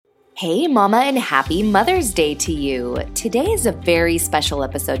Hey Mama, and happy Mother's Day to you. Today is a very special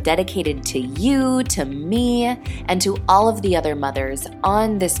episode dedicated to you, to me, and to all of the other mothers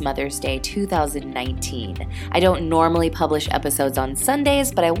on this Mother's Day 2019. I don't normally publish episodes on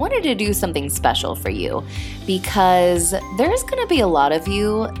Sundays, but I wanted to do something special for you because there's going to be a lot of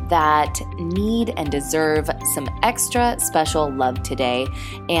you that need and deserve some extra special love today,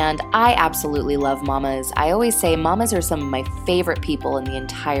 and I absolutely love mamas. I always say mamas are some of my favorite people in the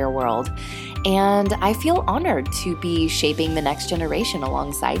entire world. And I feel honored to be shaping the next generation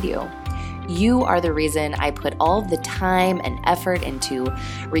alongside you. You are the reason I put all of the time and effort into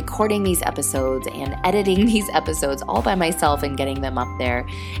recording these episodes and editing these episodes all by myself and getting them up there.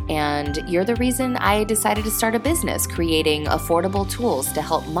 And you're the reason I decided to start a business creating affordable tools to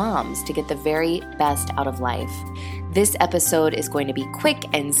help moms to get the very best out of life. This episode is going to be quick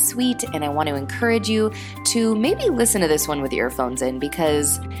and sweet, and I want to encourage you to maybe listen to this one with earphones in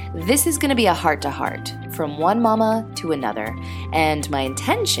because this is going to be a heart-to-heart from one mama to another. And my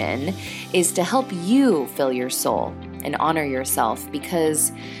intention is to help you fill your soul and honor yourself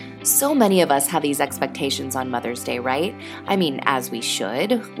because so many of us have these expectations on Mother's Day, right? I mean, as we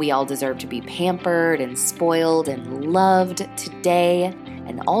should. We all deserve to be pampered and spoiled and loved today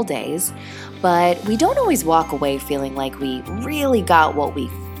and all days, but we don't always walk away feeling like we really got what we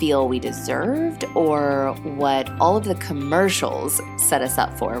feel we deserved or what all of the commercials set us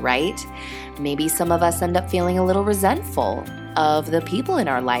up for, right? Maybe some of us end up feeling a little resentful of the people in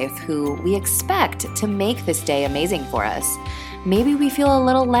our life who we expect to make this day amazing for us. Maybe we feel a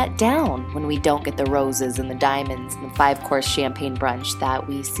little let down when we don't get the roses and the diamonds and the 5-course champagne brunch that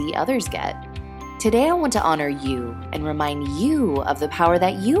we see others get. Today, I want to honor you and remind you of the power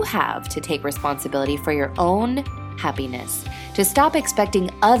that you have to take responsibility for your own happiness, to stop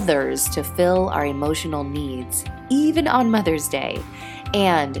expecting others to fill our emotional needs, even on Mother's Day,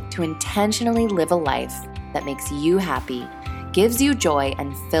 and to intentionally live a life that makes you happy, gives you joy,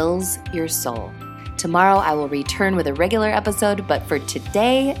 and fills your soul. Tomorrow, I will return with a regular episode, but for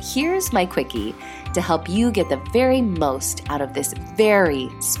today, here's my quickie to help you get the very most out of this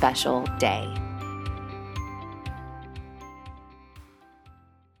very special day.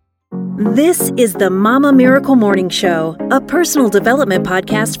 This is the Mama Miracle Morning Show, a personal development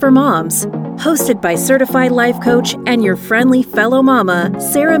podcast for moms. Hosted by certified life coach and your friendly fellow mama,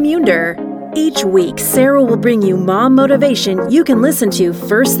 Sarah Munder. Each week, Sarah will bring you mom motivation you can listen to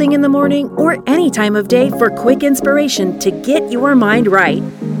first thing in the morning or any time of day for quick inspiration to get your mind right.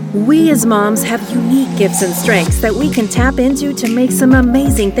 We as moms have unique gifts and strengths that we can tap into to make some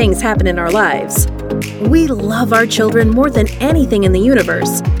amazing things happen in our lives. We love our children more than anything in the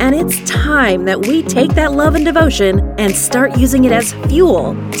universe, and it's time that we take that love and devotion and start using it as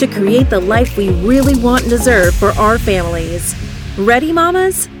fuel to create the life we really want and deserve for our families. Ready,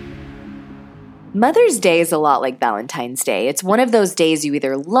 mamas? Mother's Day is a lot like Valentine's Day. It's one of those days you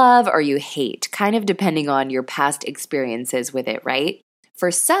either love or you hate, kind of depending on your past experiences with it, right? For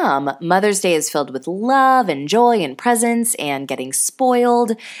some, Mother's Day is filled with love and joy and presents and getting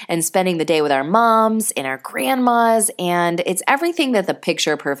spoiled and spending the day with our moms and our grandmas, and it's everything that the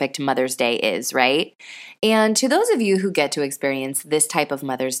picture-perfect Mother's Day is, right? And to those of you who get to experience this type of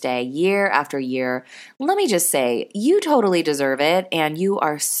Mother's Day year after year, let me just say, you totally deserve it, and you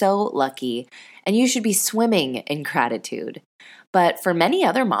are so lucky, and you should be swimming in gratitude. But for many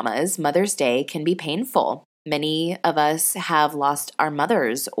other mamas, Mother's Day can be painful. Many of us have lost our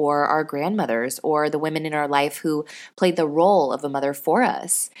mothers or our grandmothers or the women in our life who played the role of a mother for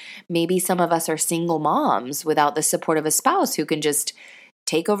us. Maybe some of us are single moms without the support of a spouse who can just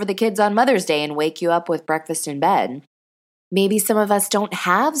take over the kids on Mother's Day and wake you up with breakfast in bed. Maybe some of us don't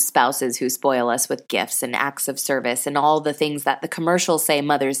have spouses who spoil us with gifts and acts of service and all the things that the commercials say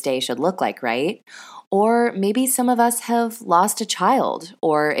Mother's Day should look like, right? Or maybe some of us have lost a child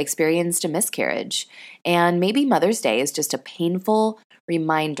or experienced a miscarriage. And maybe Mother's Day is just a painful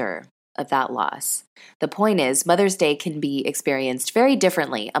reminder of that loss. The point is, Mother's Day can be experienced very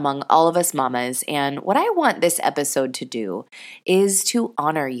differently among all of us mamas. And what I want this episode to do is to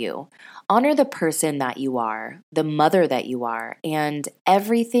honor you. Honor the person that you are, the mother that you are, and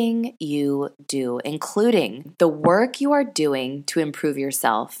everything you do, including the work you are doing to improve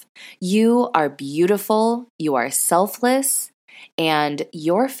yourself. You are beautiful, you are selfless, and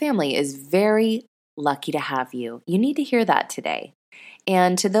your family is very lucky to have you. You need to hear that today.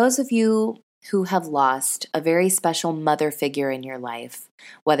 And to those of you who have lost a very special mother figure in your life,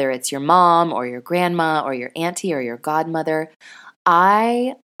 whether it's your mom or your grandma or your auntie or your godmother,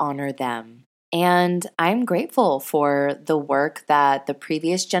 I honor them. And I'm grateful for the work that the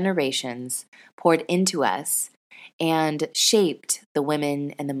previous generations poured into us and shaped the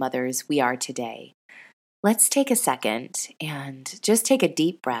women and the mothers we are today. Let's take a second and just take a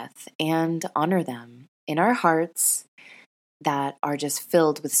deep breath and honor them in our hearts that are just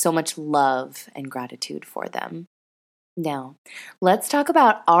filled with so much love and gratitude for them. Now, let's talk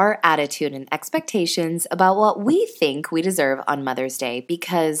about our attitude and expectations about what we think we deserve on Mother's Day,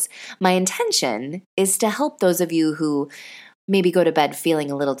 because my intention is to help those of you who maybe go to bed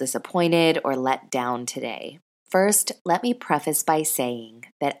feeling a little disappointed or let down today. First, let me preface by saying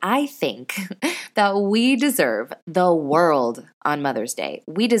that I think that we deserve the world on Mother's Day.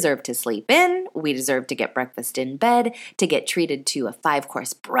 We deserve to sleep in, we deserve to get breakfast in bed, to get treated to a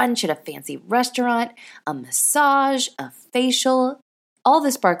 5-course brunch at a fancy restaurant, a massage, a facial, all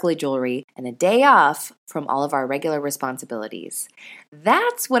the sparkly jewelry, and a day off from all of our regular responsibilities.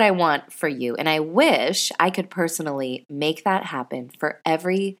 That's what I want for you, and I wish I could personally make that happen for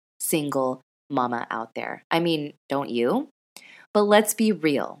every single mama out there. I mean, don't you? But let's be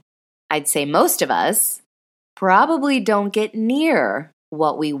real. I'd say most of us probably don't get near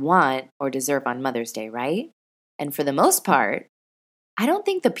what we want or deserve on Mother's Day, right? And for the most part, I don't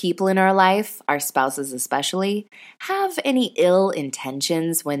think the people in our life, our spouses especially, have any ill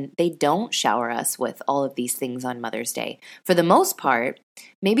intentions when they don't shower us with all of these things on Mother's Day. For the most part,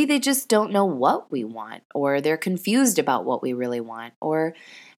 maybe they just don't know what we want, or they're confused about what we really want, or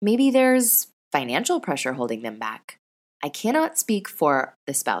maybe there's financial pressure holding them back. I cannot speak for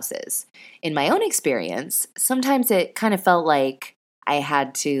the spouses. In my own experience, sometimes it kind of felt like I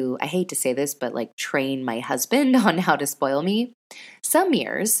had to, I hate to say this, but like train my husband on how to spoil me. Some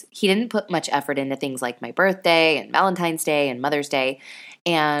years, he didn't put much effort into things like my birthday and Valentine's Day and Mother's Day.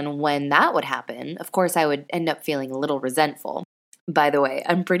 And when that would happen, of course, I would end up feeling a little resentful. By the way,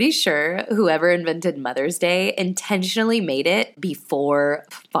 I'm pretty sure whoever invented Mother's Day intentionally made it before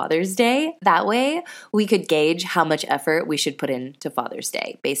Father's Day. That way, we could gauge how much effort we should put into Father's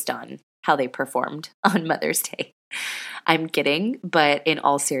Day based on how they performed on Mother's Day. I'm kidding, but in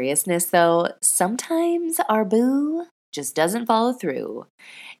all seriousness though, sometimes our boo just doesn't follow through.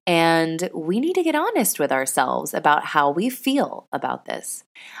 And we need to get honest with ourselves about how we feel about this.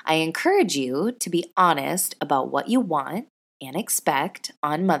 I encourage you to be honest about what you want and expect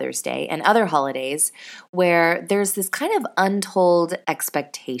on Mother's Day and other holidays where there's this kind of untold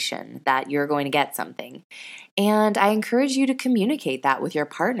expectation that you're going to get something. And I encourage you to communicate that with your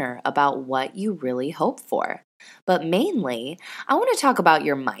partner about what you really hope for. But mainly, I want to talk about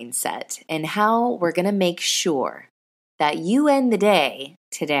your mindset and how we're going to make sure that you end the day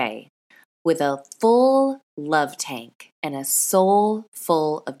today with a full love tank and a soul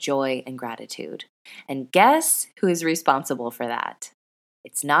full of joy and gratitude. And guess who is responsible for that?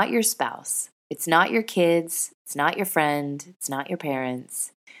 It's not your spouse. It's not your kids. It's not your friend. It's not your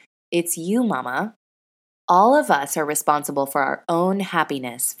parents. It's you, mama. All of us are responsible for our own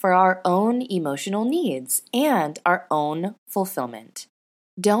happiness, for our own emotional needs, and our own fulfillment.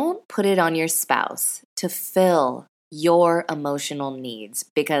 Don't put it on your spouse to fill your emotional needs,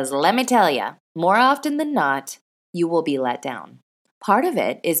 because let me tell you, more often than not, you will be let down. Part of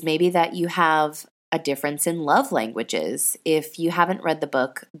it is maybe that you have a difference in love languages. If you haven't read the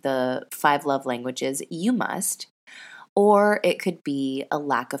book, The 5 Love Languages, you must. Or it could be a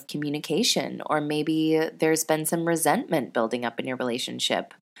lack of communication, or maybe there's been some resentment building up in your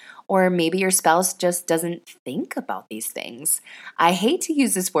relationship. Or maybe your spouse just doesn't think about these things. I hate to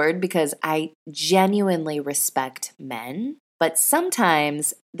use this word because I genuinely respect men, but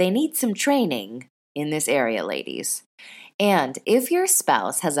sometimes they need some training in this area, ladies. And if your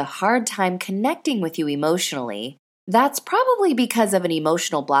spouse has a hard time connecting with you emotionally, that's probably because of an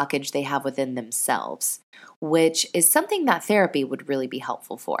emotional blockage they have within themselves, which is something that therapy would really be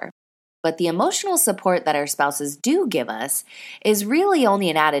helpful for. But the emotional support that our spouses do give us is really only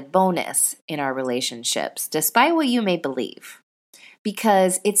an added bonus in our relationships, despite what you may believe.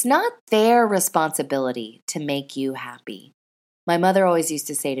 Because it's not their responsibility to make you happy. My mother always used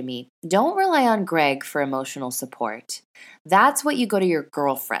to say to me, don't rely on Greg for emotional support. That's what you go to your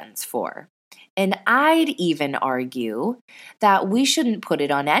girlfriends for. And I'd even argue that we shouldn't put it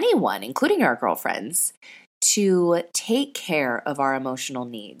on anyone, including our girlfriends, to take care of our emotional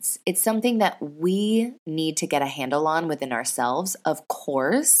needs. It's something that we need to get a handle on within ourselves, of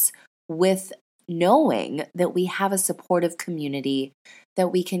course, with knowing that we have a supportive community that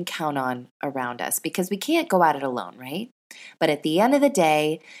we can count on around us, because we can't go at it alone, right? But at the end of the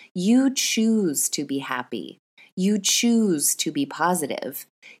day, you choose to be happy. You choose to be positive.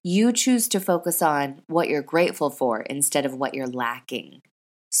 You choose to focus on what you're grateful for instead of what you're lacking.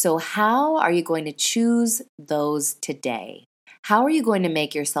 So how are you going to choose those today? How are you going to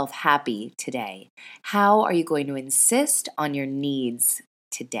make yourself happy today? How are you going to insist on your needs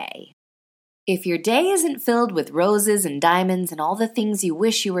today? If your day isn't filled with roses and diamonds and all the things you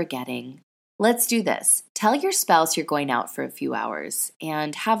wish you were getting, let's do this. Tell your spouse you're going out for a few hours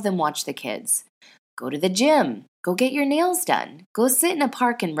and have them watch the kids. Go to the gym. Go get your nails done. Go sit in a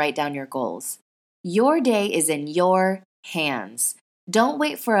park and write down your goals. Your day is in your hands. Don't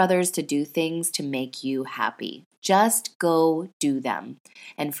wait for others to do things to make you happy. Just go do them.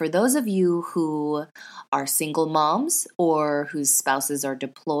 And for those of you who are single moms or whose spouses are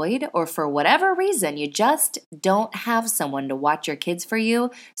deployed, or for whatever reason you just don't have someone to watch your kids for you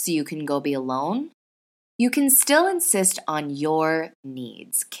so you can go be alone, you can still insist on your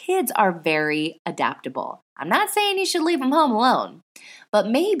needs. Kids are very adaptable. I'm not saying you should leave them home alone, but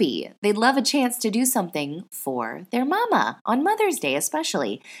maybe they'd love a chance to do something for their mama on Mother's Day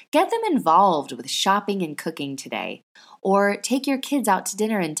especially. Get them involved with shopping and cooking today, or take your kids out to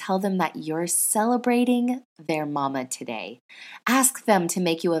dinner and tell them that you're celebrating their mama today. Ask them to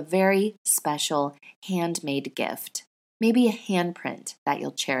make you a very special handmade gift, maybe a handprint that you'll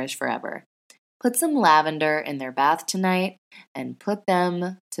cherish forever. Put some lavender in their bath tonight and put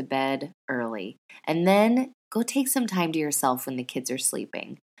them to bed early. And then go take some time to yourself when the kids are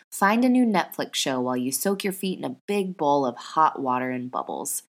sleeping. Find a new Netflix show while you soak your feet in a big bowl of hot water and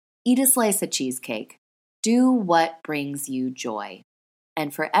bubbles. Eat a slice of cheesecake. Do what brings you joy.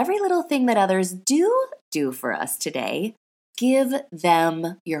 And for every little thing that others do for us today, give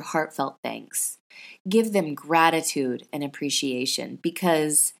them your heartfelt thanks. Give them gratitude and appreciation,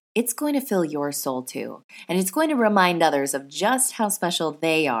 because it's going to fill your soul too, and it's going to remind others of just how special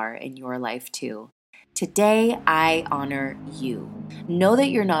they are in your life too. Today, I honor you. Know that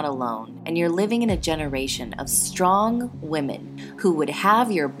you're not alone, and you're living in a generation of strong women who would have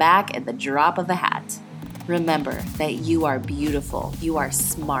your back at the drop of a hat. Remember that you are beautiful, you are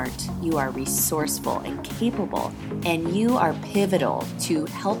smart, you are resourceful and capable, and you are pivotal to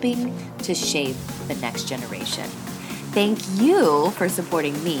helping to shape the next generation. Thank you for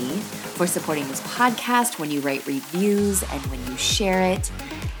supporting me, for supporting this podcast when you write reviews and when you share it.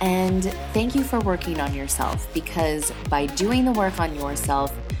 And thank you for working on yourself, because by doing the work on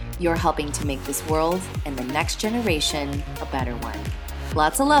yourself, you're helping to make this world and the next generation a better one.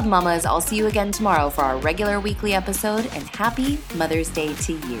 Lots of love, mamas. I'll see you again tomorrow for our regular weekly episode, and happy Mother's Day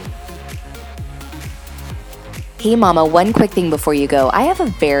to you. Hey mama, one quick thing before you go. I have a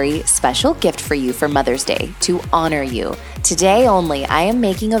very special gift for you for Mother's Day to honor you. Today only, I am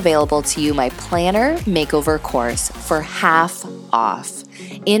making available to you my Planner Makeover course for half off.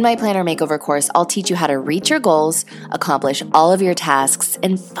 In my Planner Makeover course, I'll teach you how to reach your goals, accomplish all of your tasks,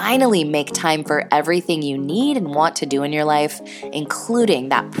 and finally make time for everything you need and want to do in your life, including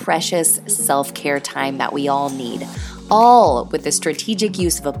that precious self-care time that we all need. All with the strategic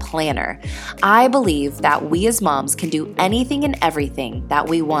use of a planner. I believe that we as moms can do anything and everything that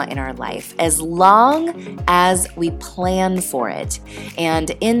we want in our life as long as we plan for it. And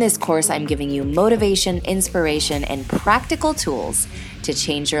in this course, I'm giving you motivation, inspiration, and practical tools to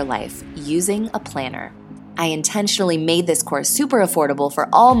change your life using a planner. I intentionally made this course super affordable for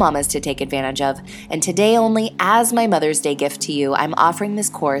all mamas to take advantage of, and today only, as my Mother's Day gift to you, I'm offering this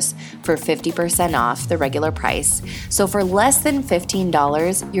course for 50% off the regular price. So for less than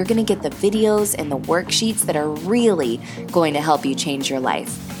 $15, you're going to get the videos and the worksheets that are really going to help you change your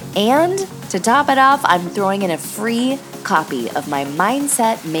life. And to top it off, I'm throwing in a free copy of my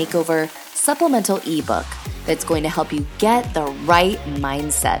Mindset Makeover supplemental ebook that's going to help you get the right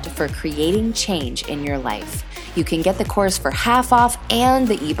mindset for creating change in your life. You can get the course for half off and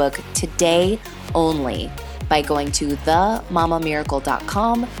the ebook today only by going to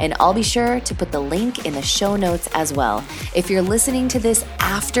themamamiracle.com, and I'll be sure to put the link in the show notes as well. If you're listening to this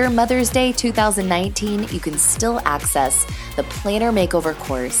after Mother's Day 2019, you can still access the Planner Makeover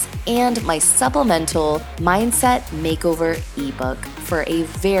course and my supplemental Mindset Makeover ebook for a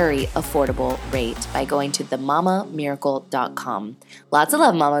very affordable rate by going to themamamiracle.com. Lots of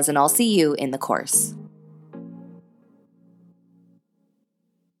love, mamas, and I'll see you in the course.